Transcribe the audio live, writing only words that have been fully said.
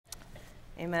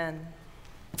Amen.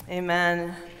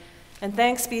 Amen. And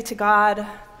thanks be to God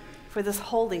for this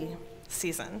holy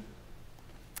season.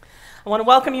 I want to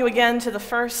welcome you again to the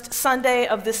first Sunday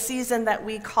of this season that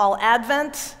we call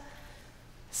Advent.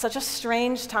 Such a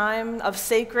strange time of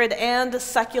sacred and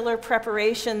secular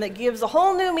preparation that gives a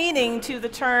whole new meaning to the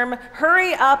term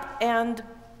hurry up and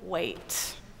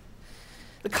wait.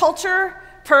 The culture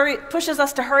pushes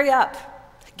us to hurry up.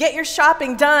 Get your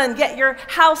shopping done, get your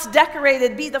house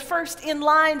decorated, be the first in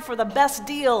line for the best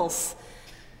deals.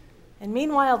 And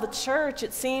meanwhile, the church,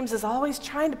 it seems, is always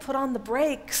trying to put on the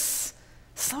brakes.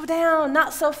 Slow down,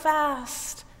 not so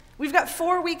fast. We've got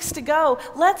 4 weeks to go.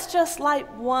 Let's just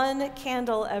light one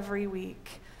candle every week.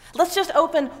 Let's just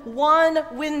open one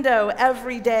window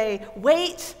every day.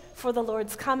 Wait for the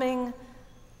Lord's coming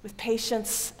with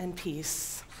patience and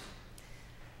peace.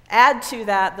 Add to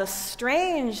that the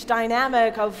strange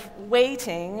dynamic of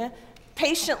waiting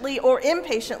patiently or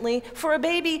impatiently for a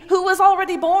baby who was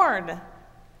already born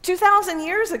 2,000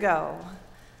 years ago.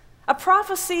 A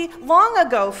prophecy long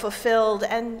ago fulfilled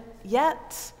and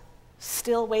yet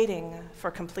still waiting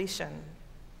for completion.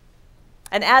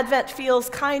 And Advent feels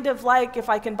kind of like, if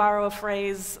I can borrow a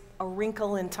phrase, a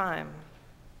wrinkle in time.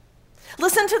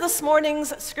 Listen to this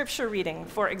morning's scripture reading,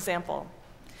 for example.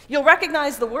 You'll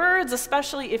recognize the words,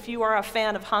 especially if you are a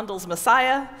fan of Handel's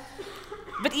Messiah.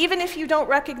 But even if you don't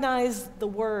recognize the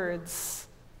words,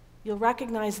 you'll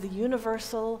recognize the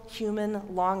universal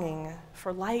human longing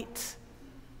for light,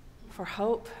 for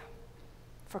hope,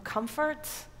 for comfort,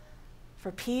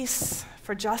 for peace,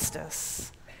 for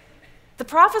justice. The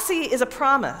prophecy is a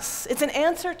promise. It's an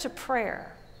answer to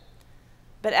prayer.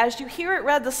 But as you hear it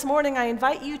read this morning, I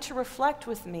invite you to reflect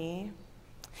with me.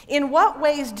 In what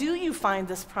ways do you find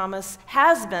this promise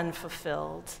has been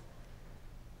fulfilled?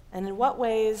 And in what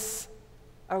ways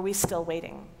are we still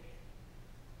waiting?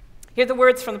 Hear the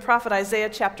words from the prophet Isaiah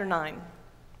chapter 9.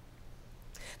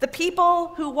 The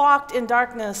people who walked in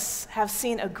darkness have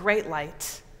seen a great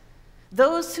light.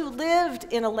 Those who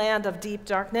lived in a land of deep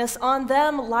darkness, on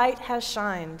them light has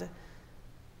shined.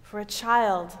 For a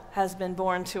child has been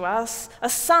born to us, a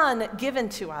son given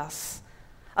to us.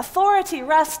 Authority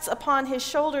rests upon his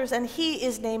shoulders, and he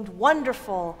is named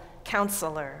Wonderful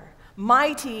Counselor,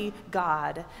 Mighty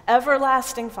God,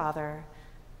 Everlasting Father,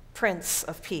 Prince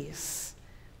of Peace.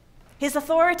 His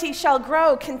authority shall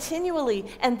grow continually,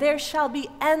 and there shall be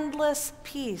endless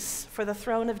peace for the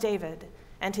throne of David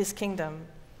and his kingdom.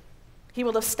 He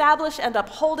will establish and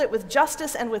uphold it with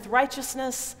justice and with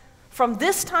righteousness from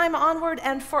this time onward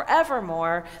and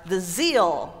forevermore. The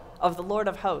zeal of the Lord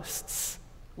of hosts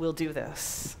will do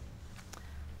this.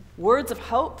 Words of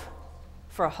hope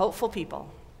for a hopeful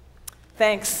people.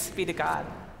 Thanks be to God.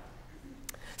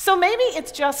 So maybe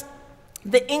it's just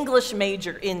the English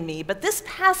major in me, but this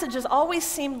passage has always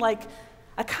seemed like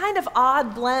a kind of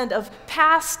odd blend of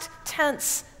past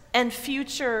tense and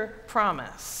future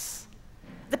promise.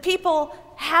 The people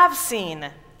have seen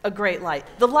a great light.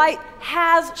 The light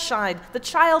has shined. The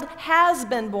child has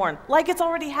been born, like it's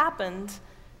already happened,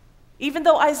 even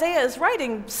though Isaiah is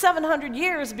writing 700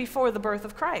 years before the birth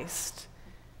of Christ.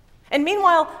 And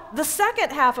meanwhile, the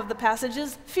second half of the passage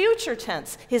is future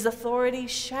tense. His authority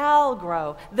shall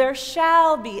grow. There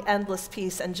shall be endless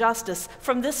peace and justice.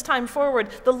 From this time forward,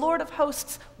 the Lord of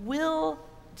hosts will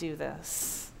do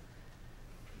this.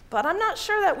 But I'm not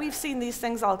sure that we've seen these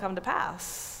things all come to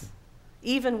pass,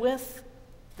 even with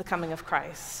the coming of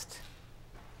Christ.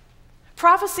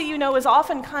 Prophecy, you know, is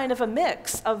often kind of a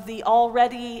mix of the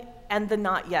already and the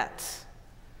not yet.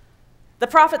 The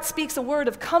prophet speaks a word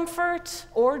of comfort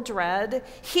or dread.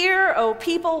 Hear, O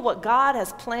people, what God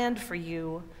has planned for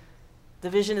you. The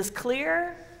vision is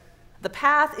clear, the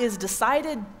path is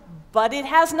decided, but it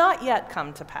has not yet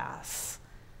come to pass.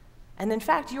 And in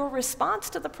fact, your response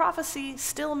to the prophecy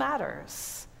still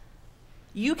matters.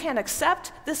 You can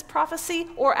accept this prophecy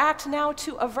or act now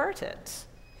to avert it.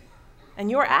 And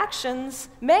your actions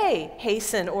may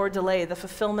hasten or delay the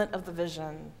fulfillment of the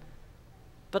vision.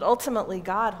 But ultimately,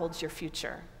 God holds your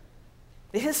future.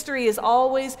 The history is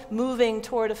always moving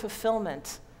toward a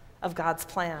fulfillment of God's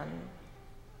plan.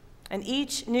 And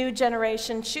each new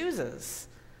generation chooses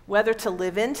whether to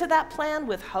live into that plan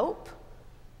with hope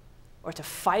or to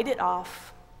fight it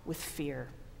off with fear.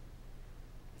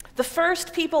 The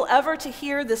first people ever to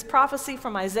hear this prophecy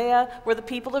from Isaiah were the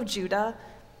people of Judah,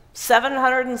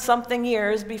 700 and something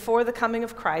years before the coming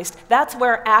of Christ. That's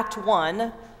where Act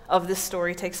 1 of this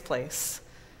story takes place.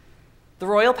 The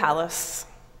royal palace,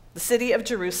 the city of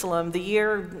Jerusalem, the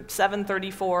year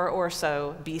 734 or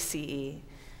so BCE.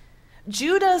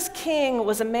 Judah's king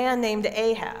was a man named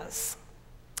Ahaz.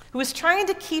 who was trying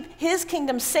to keep his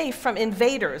kingdom safe from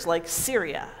invaders like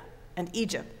Syria and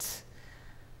Egypt.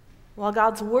 While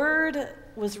God's word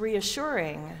was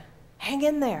reassuring, hang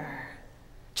in there,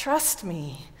 trust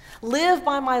me, live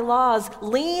by my laws,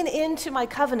 lean into my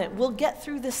covenant, we'll get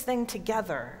through this thing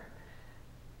together.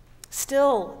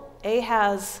 Still,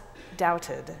 Ahaz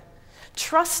doubted.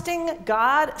 Trusting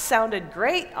God sounded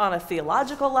great on a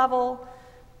theological level,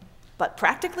 but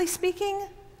practically speaking,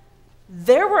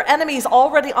 there were enemies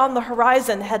already on the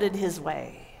horizon headed his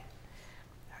way.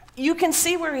 You can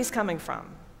see where he's coming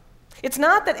from. It's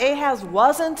not that Ahaz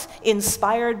wasn't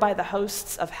inspired by the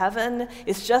hosts of heaven,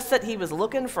 it's just that he was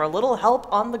looking for a little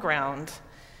help on the ground.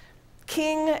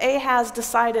 King Ahaz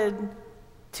decided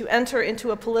to enter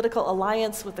into a political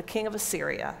alliance with the king of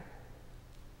Assyria,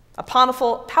 a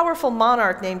powerful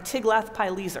monarch named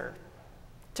Tiglath-Pileser,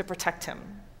 to protect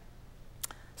him.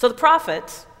 So the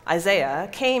prophet, Isaiah,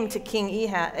 came to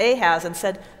King Ahaz and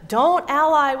said, "Don't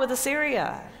ally with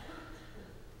Assyria.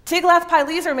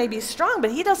 Tiglath-Pileser may be strong,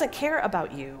 but he doesn't care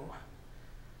about you.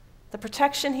 The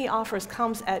protection he offers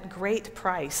comes at great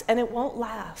price, and it won't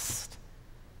last.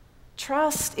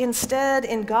 Trust instead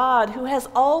in God, who has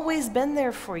always been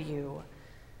there for you,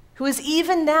 who is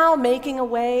even now making a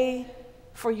way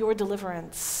for your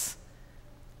deliverance."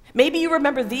 Maybe you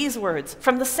remember these words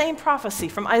from the same prophecy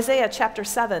from Isaiah chapter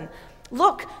 7.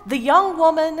 "Look, the young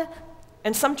woman,"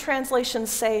 and some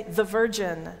translations say the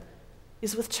virgin,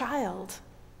 "is with child,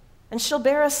 and shall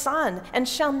bear a son, and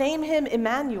shall name him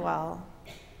Emmanuel.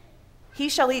 He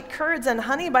shall eat curds and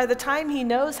honey by the time he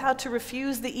knows how to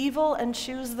refuse the evil and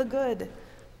choose the good.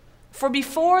 For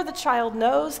before the child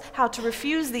knows how to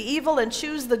refuse the evil and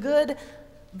choose the good,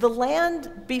 the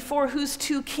land before whose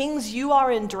two kings you are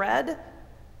in dread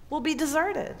will be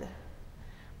deserted."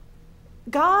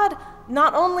 God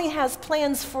not only has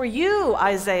plans for you,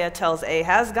 Isaiah tells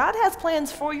Ahaz, God has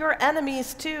plans for your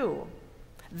enemies too.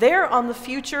 They're on the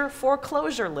future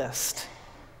foreclosure list.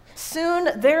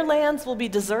 Soon their lands will be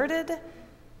deserted,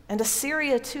 and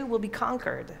Assyria too will be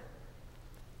conquered.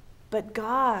 But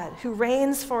God, who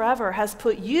reigns forever, has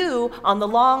put you on the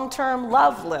long-term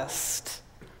love list.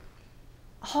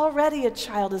 Already a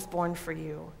child is born for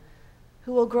you,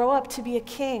 who will grow up to be a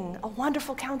king, a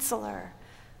wonderful counselor,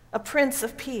 a prince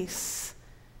of peace.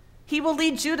 He will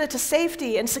lead Judah to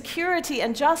safety and security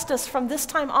and justice from this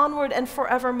time onward and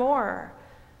forevermore.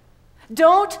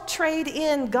 Don't trade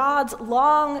in God's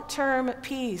long-term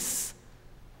peace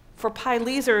for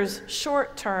Pileser's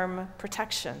short-term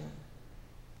protection.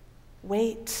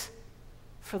 Wait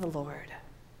for the Lord.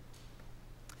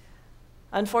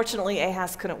 Unfortunately,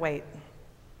 Ahaz couldn't wait.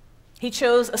 He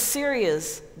chose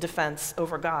Assyria's defense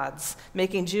over God's,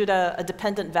 making Judah a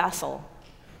dependent vassal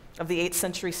of the 8th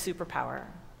century superpower.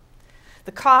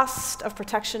 The cost of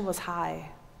protection was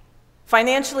high,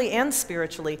 financially and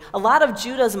spiritually. A lot of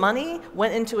Judah's money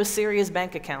went into Assyria's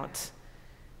bank account,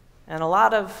 and a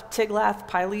lot of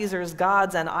Tiglath-Pileser's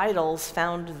gods and idols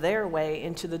found their way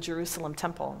into the Jerusalem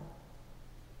temple.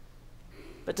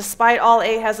 But despite all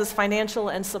Ahaz's financial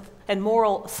and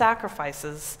moral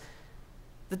sacrifices,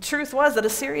 the truth was that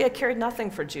Assyria cared nothing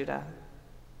for Judah.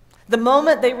 The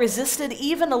moment they resisted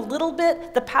even a little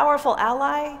bit, the powerful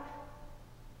ally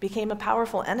became a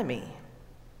powerful enemy.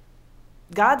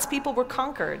 God's people were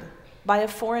conquered by a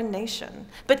foreign nation,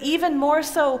 but even more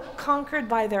so, conquered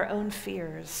by their own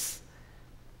fears.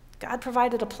 God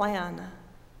provided a plan,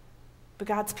 but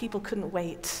God's people couldn't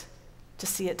wait to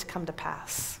see it come to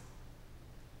pass.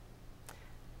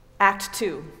 Act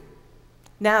 2,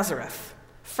 Nazareth,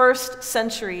 1st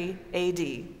century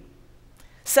AD.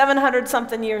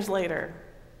 700-something years later,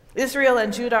 Israel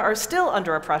and Judah are still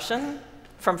under oppression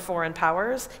from foreign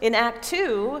powers. In Act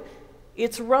 2,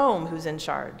 it's Rome who's in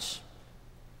charge,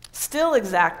 still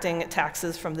exacting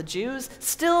taxes from the Jews,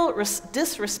 still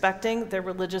disrespecting their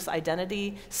religious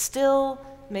identity, still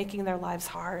making their lives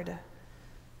hard.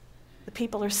 The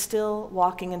people are still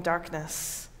walking in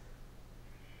darkness.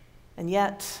 And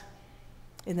yet,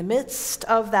 in the midst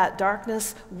of that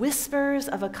darkness, whispers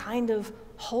of a kind of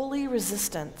holy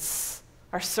resistance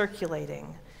are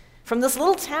circulating from this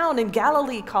little town in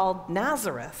Galilee called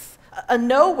Nazareth, a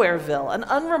nowhereville, an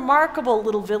unremarkable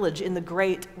little village in the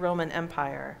great Roman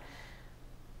Empire,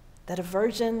 that a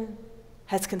virgin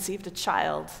has conceived a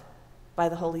child by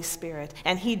the Holy Spirit,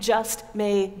 and he just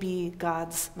may be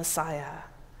God's Messiah.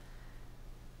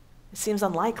 It seems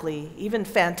unlikely, even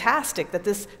fantastic, that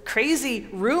this crazy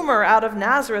rumor out of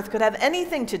Nazareth could have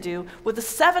anything to do with the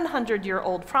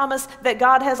 700-year-old promise that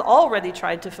God has already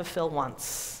tried to fulfill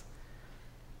once.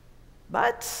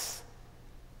 But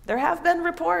there have been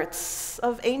reports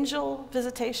of angel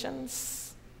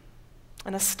visitations.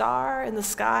 and a star in the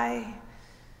sky.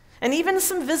 And even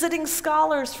some visiting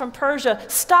scholars from Persia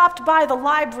stopped by the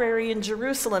library in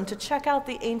Jerusalem to check out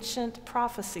the ancient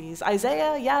prophecies.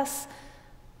 Isaiah, yes,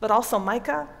 but also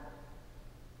Micah,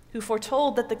 who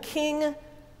foretold that the king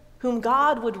whom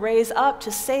God would raise up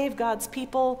to save God's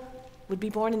people would be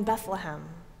born in Bethlehem.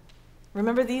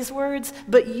 Remember these words?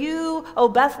 But you, O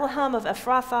Bethlehem of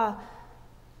Ephrathah,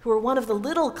 who are one of the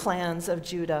little clans of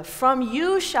Judah, from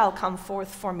you shall come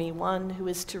forth for me one who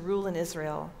is to rule in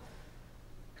Israel,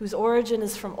 whose origin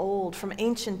is from old, from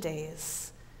ancient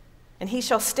days. And he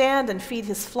shall stand and feed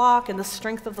his flock in the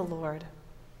strength of the Lord,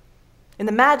 in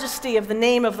the majesty of the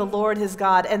name of the Lord his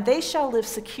God, and they shall live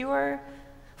secure,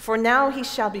 for now he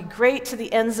shall be great to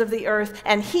the ends of the earth,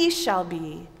 and he shall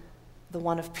be the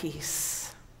one of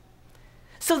peace.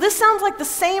 So this sounds like the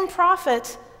same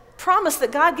promise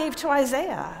that God gave to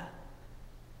Isaiah.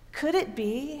 Could it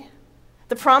be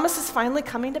the promise is finally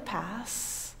coming to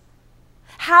pass?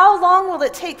 How long will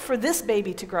it take for this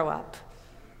baby to grow up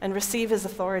and receive his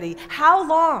authority? How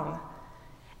long?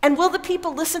 And will the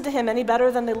people listen to him any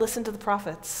better than they listened to the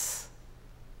prophets?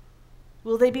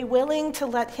 Will they be willing to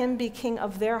let him be king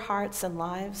of their hearts and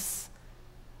lives?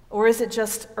 Or is it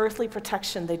just earthly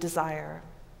protection they desire?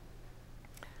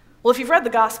 Well, if you've read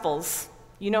the Gospels,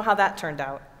 you know how that turned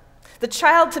out. The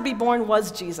child to be born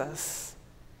was Jesus,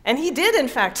 and he did, in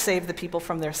fact, save the people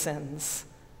from their sins.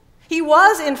 He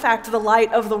was, in fact, the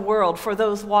light of the world for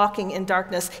those walking in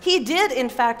darkness. He did, in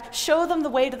fact, show them the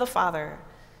way to the Father.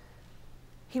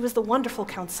 He was the wonderful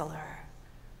counselor,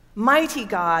 mighty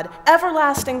God,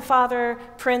 everlasting Father,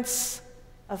 Prince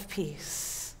of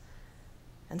Peace.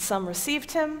 And some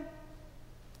received him,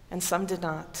 and some did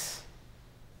not.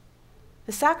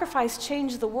 His sacrifice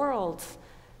changed the world,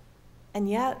 and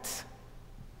yet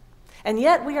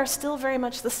we are still very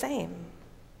much the same.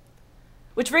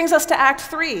 Which brings us to Act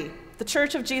 3, the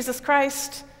Church of Jesus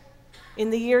Christ in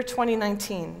the year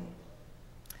 2019.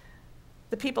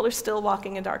 The people are still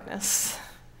walking in darkness.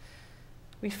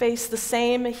 We face the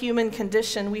same human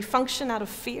condition. We function out of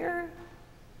fear.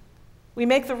 We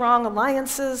make the wrong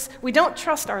alliances. We don't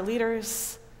trust our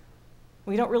leaders.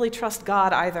 We don't really trust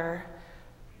God either.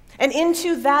 And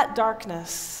into that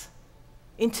darkness,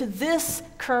 into this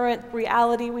current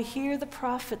reality, we hear the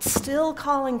prophets still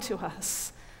calling to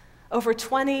us over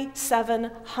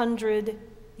 2,700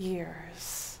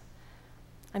 years.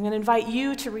 I'm going to invite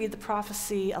you to read the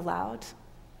prophecy aloud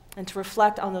and to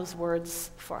reflect on those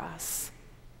words for us.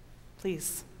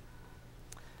 Please.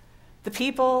 The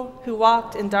people who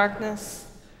walked in darkness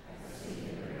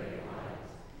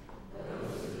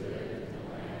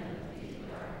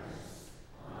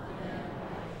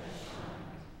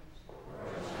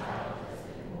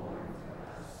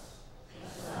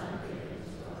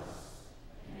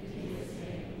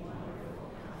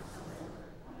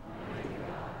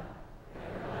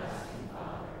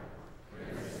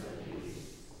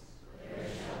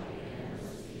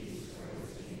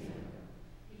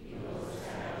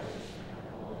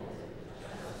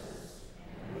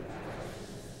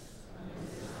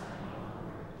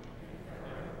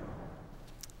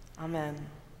Amen.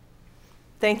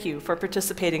 Thank you for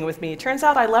participating with me. Turns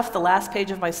out I left the last page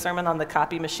of my sermon on the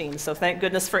copy machine, so thank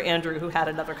goodness for Andrew, who had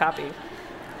another copy.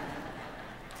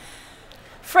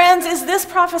 Friends, is this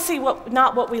prophecy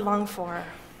not what we long for?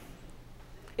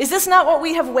 Is this not what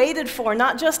we have waited for,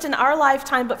 not just in our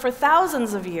lifetime, but for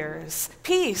thousands of years?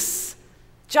 Peace,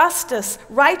 justice,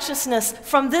 righteousness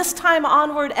from this time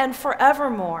onward and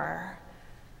forevermore.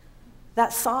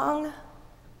 That song,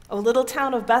 O Little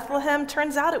Town of Bethlehem,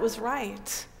 turns out it was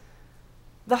right.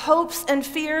 The hopes and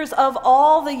fears of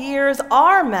all the years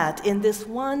are met in this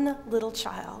one little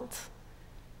child,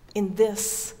 in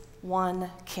this one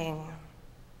king.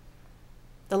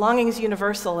 The longing is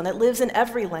universal, and it lives in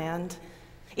every land.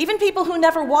 Even people who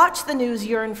never watch the news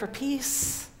yearn for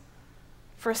peace,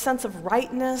 for a sense of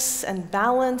rightness and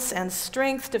balance and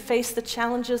strength to face the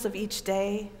challenges of each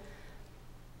day.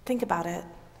 Think about it.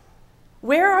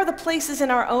 Where are the places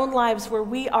in our own lives where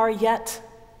we are yet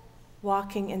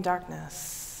walking in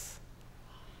darkness?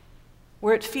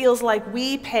 Where it feels like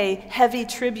we pay heavy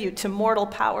tribute to mortal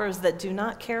powers that do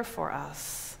not care for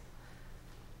us?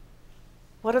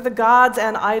 What are the gods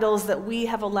and idols that we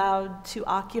have allowed to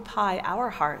occupy our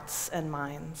hearts and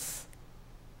minds?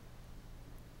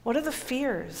 What are the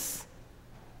fears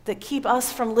that keep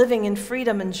us from living in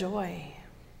freedom and joy?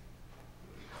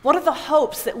 What are the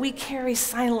hopes that we carry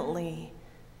silently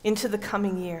into the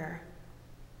coming year?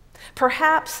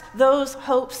 Perhaps those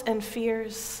hopes and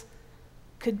fears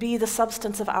could be the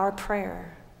substance of our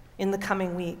prayer in the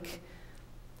coming week.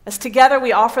 as together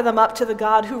we offer them up to the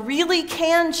God who really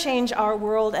can change our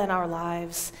world and our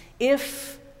lives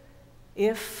if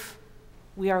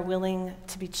we are willing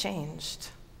to be changed.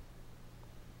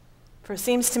 For it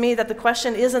seems to me that the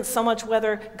question isn't so much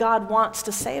whether God wants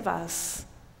to save us,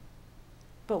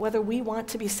 but whether we want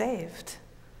to be saved.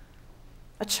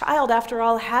 A child, after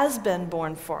all, has been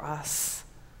born for us.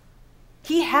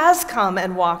 He has come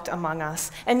and walked among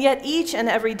us, and yet each and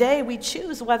every day we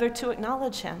choose whether to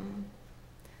acknowledge him.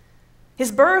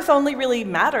 His birth only really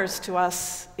matters to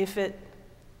us if it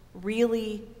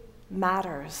really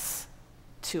matters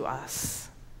to us.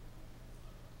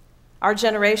 Our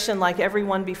generation, like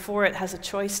everyone before it, has a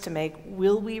choice to make.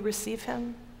 Will we receive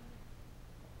him?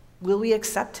 Will we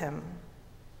accept him?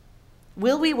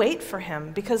 Will we wait for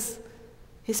him? Because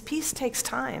his peace takes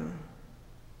time.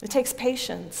 It takes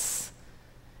patience.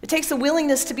 It takes a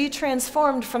willingness to be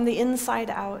transformed from the inside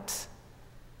out.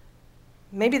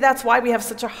 Maybe that's why we have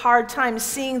such a hard time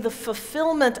seeing the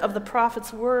fulfillment of the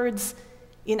prophet's words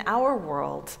in our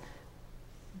world,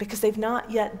 because they've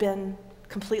not yet been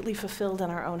completely fulfilled in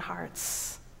our own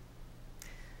hearts.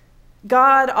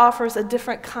 God offers a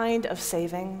different kind of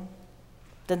saving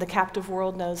than the captive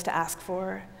world knows to ask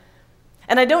for.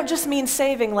 And I don't just mean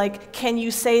saving like, can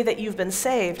you say that you've been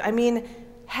saved? I mean,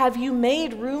 have you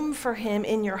made room for him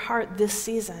in your heart this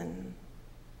season?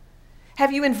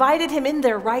 Have you invited him in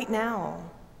there right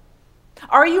now?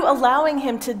 Are you allowing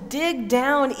him to dig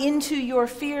down into your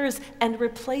fears and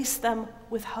replace them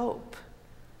with hope?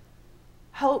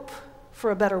 Hope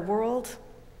for a better world,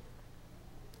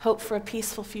 hope for a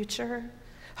peaceful future,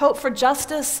 hope for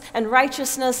justice and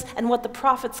righteousness and what the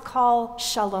prophets call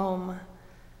shalom.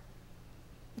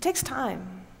 It takes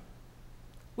time.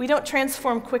 We don't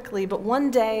transform quickly, but one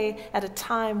day at a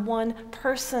time, one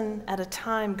person at a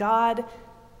time, God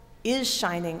is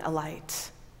shining a light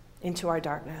into our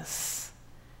darkness,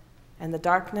 and the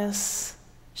darkness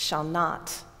shall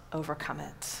not overcome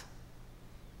it.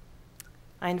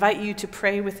 I invite you to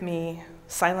pray with me,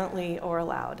 silently or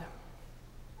aloud.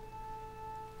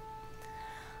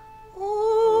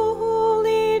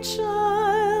 Holy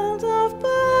child of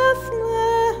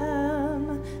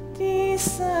Bethlehem,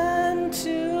 descend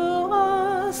to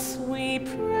us, we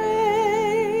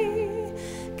pray.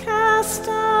 Cast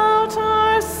out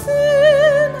our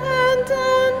sin and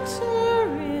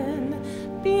enter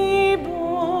in. Be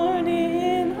born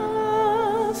in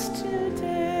us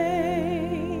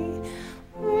today.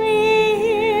 We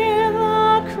hear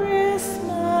the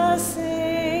Christmas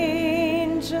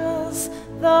angels,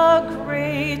 the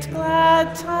great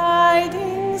glad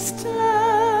tidings tell.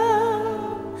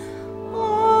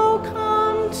 Oh,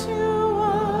 come to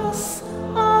us,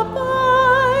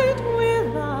 abide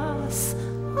with us,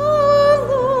 our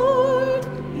Lord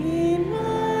Emmanuel.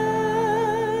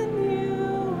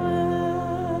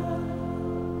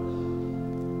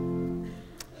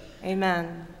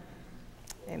 Amen.